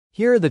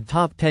Here are the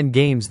top 10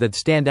 games that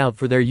stand out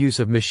for their use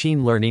of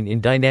machine learning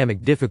in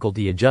dynamic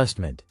difficulty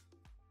adjustment.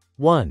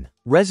 1.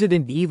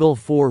 Resident Evil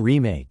 4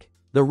 Remake.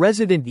 The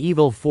Resident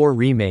Evil 4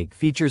 Remake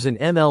features an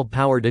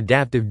ML-powered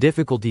adaptive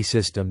difficulty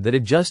system that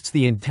adjusts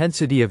the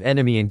intensity of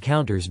enemy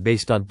encounters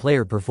based on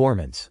player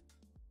performance.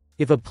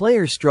 If a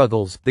player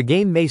struggles, the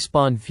game may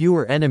spawn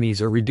fewer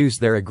enemies or reduce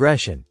their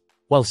aggression,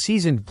 while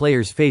seasoned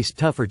players face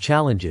tougher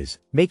challenges,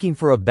 making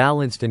for a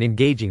balanced and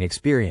engaging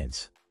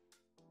experience.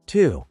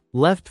 2.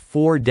 Left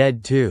 4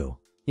 Dead 2.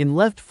 In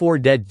Left 4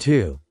 Dead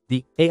 2,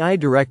 the AI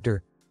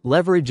director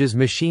leverages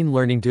machine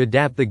learning to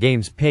adapt the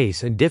game's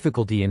pace and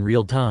difficulty in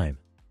real time.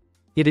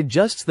 It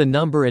adjusts the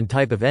number and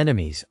type of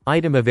enemies,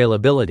 item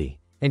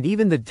availability, and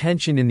even the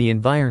tension in the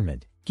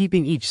environment,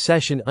 keeping each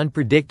session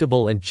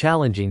unpredictable and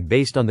challenging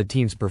based on the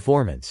team's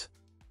performance.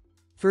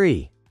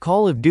 3.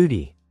 Call of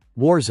Duty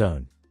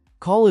Warzone.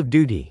 Call of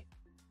Duty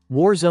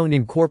Warzone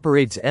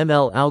incorporates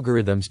ML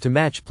algorithms to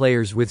match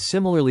players with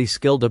similarly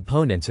skilled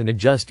opponents and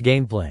adjust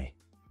gameplay.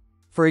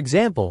 For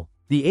example,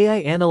 the AI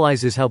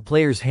analyzes how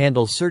players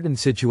handle certain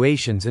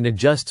situations and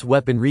adjusts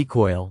weapon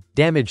recoil,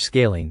 damage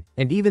scaling,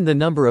 and even the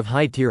number of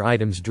high-tier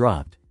items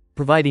dropped,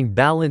 providing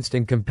balanced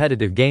and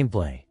competitive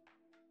gameplay.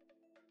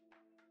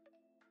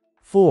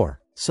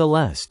 4.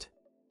 Celeste.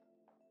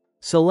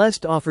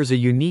 Celeste offers a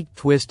unique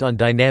twist on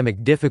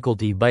dynamic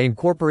difficulty by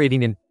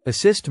incorporating an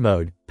assist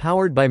mode,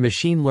 powered by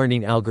machine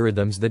learning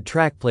algorithms that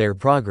track player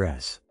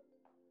progress.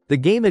 The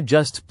game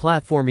adjusts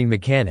platforming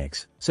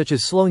mechanics, such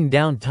as slowing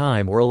down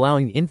time or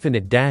allowing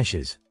infinite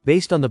dashes,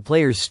 based on the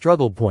player's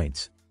struggle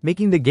points,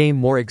 making the game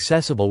more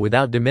accessible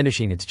without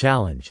diminishing its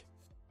challenge.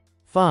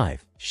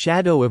 5.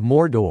 Shadow of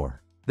Mordor.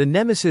 The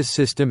Nemesis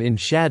system in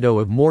Shadow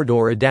of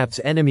Mordor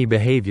adapts enemy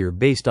behavior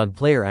based on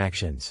player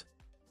actions.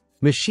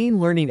 Machine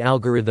learning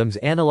algorithms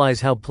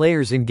analyze how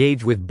players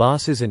engage with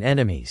bosses and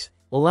enemies,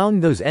 allowing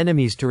those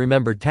enemies to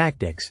remember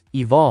tactics,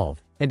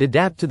 evolve, and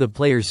adapt to the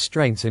player's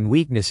strengths and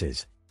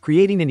weaknesses,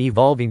 creating an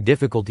evolving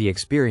difficulty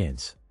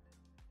experience.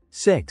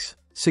 6.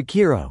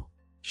 Sekiro.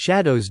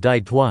 Shadows Die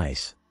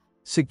Twice.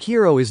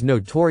 Sekiro is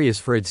notorious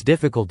for its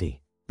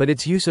difficulty, but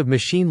its use of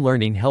machine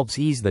learning helps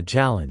ease the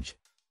challenge.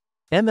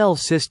 ML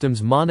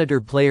systems monitor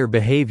player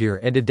behavior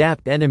and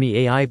adapt enemy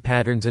AI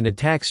patterns and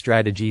attack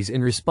strategies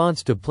in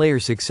response to player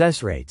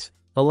success rates,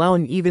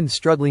 allowing even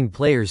struggling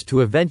players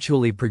to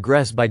eventually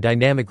progress by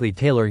dynamically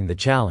tailoring the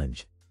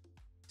challenge.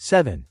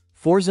 7.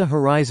 Forza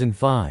Horizon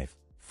 5.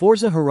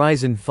 Forza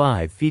Horizon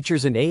 5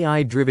 features an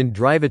AI-driven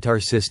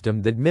drivatar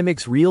system that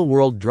mimics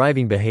real-world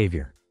driving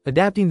behavior,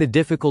 adapting the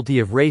difficulty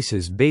of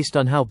races based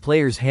on how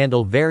players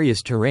handle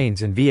various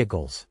terrains and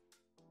vehicles.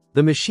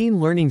 The machine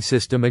learning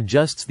system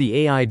adjusts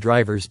the AI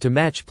drivers to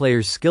match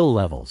players' skill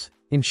levels,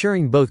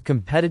 ensuring both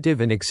competitive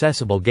and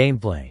accessible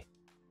gameplay.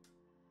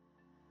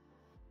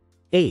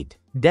 8.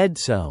 Dead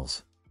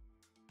Cells.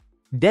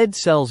 Dead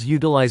Cells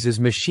utilizes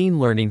machine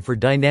learning for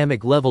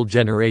dynamic level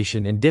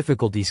generation and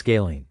difficulty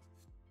scaling.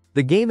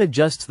 The game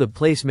adjusts the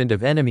placement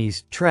of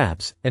enemies,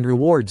 traps, and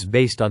rewards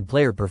based on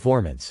player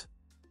performance.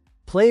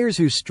 Players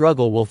who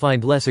struggle will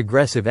find less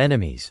aggressive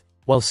enemies,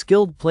 while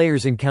skilled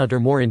players encounter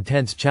more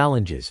intense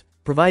challenges,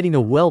 providing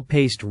a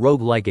well-paced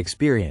roguelike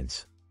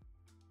experience.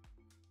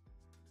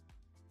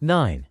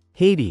 9.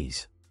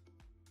 Hades.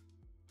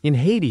 In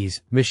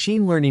Hades,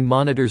 machine learning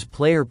monitors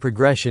player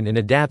progression and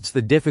adapts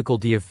the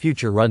difficulty of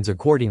future runs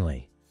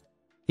accordingly.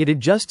 It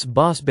adjusts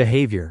boss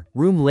behavior,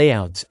 room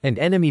layouts, and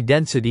enemy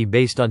density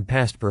based on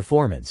past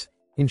performance,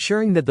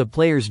 ensuring that the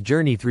player's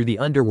journey through the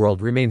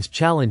underworld remains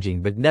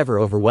challenging but never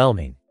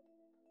overwhelming.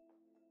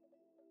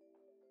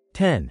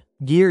 10.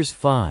 Gears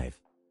 5.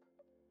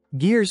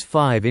 Gears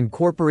 5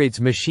 incorporates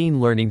machine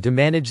learning to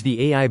manage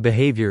the AI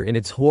behavior in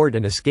its horde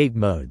and escape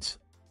modes.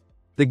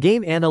 The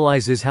game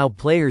analyzes how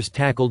players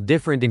tackle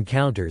different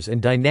encounters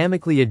and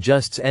dynamically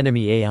adjusts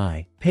enemy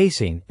AI,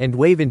 pacing, and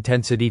wave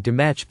intensity to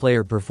match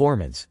player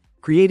performance,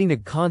 creating a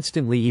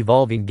constantly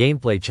evolving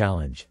gameplay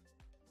challenge.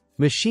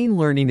 Machine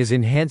learning is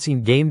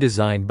enhancing game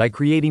design by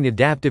creating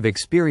adaptive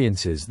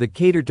experiences that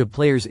cater to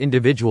players'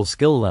 individual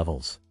skill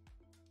levels.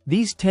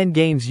 These 10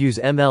 games use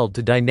ML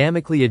to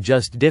dynamically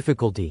adjust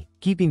difficulty,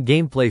 keeping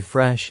gameplay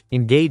fresh,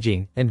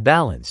 engaging, and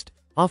balanced,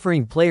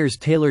 offering players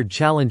tailored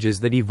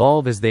challenges that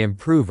evolve as they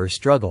improve or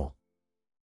struggle.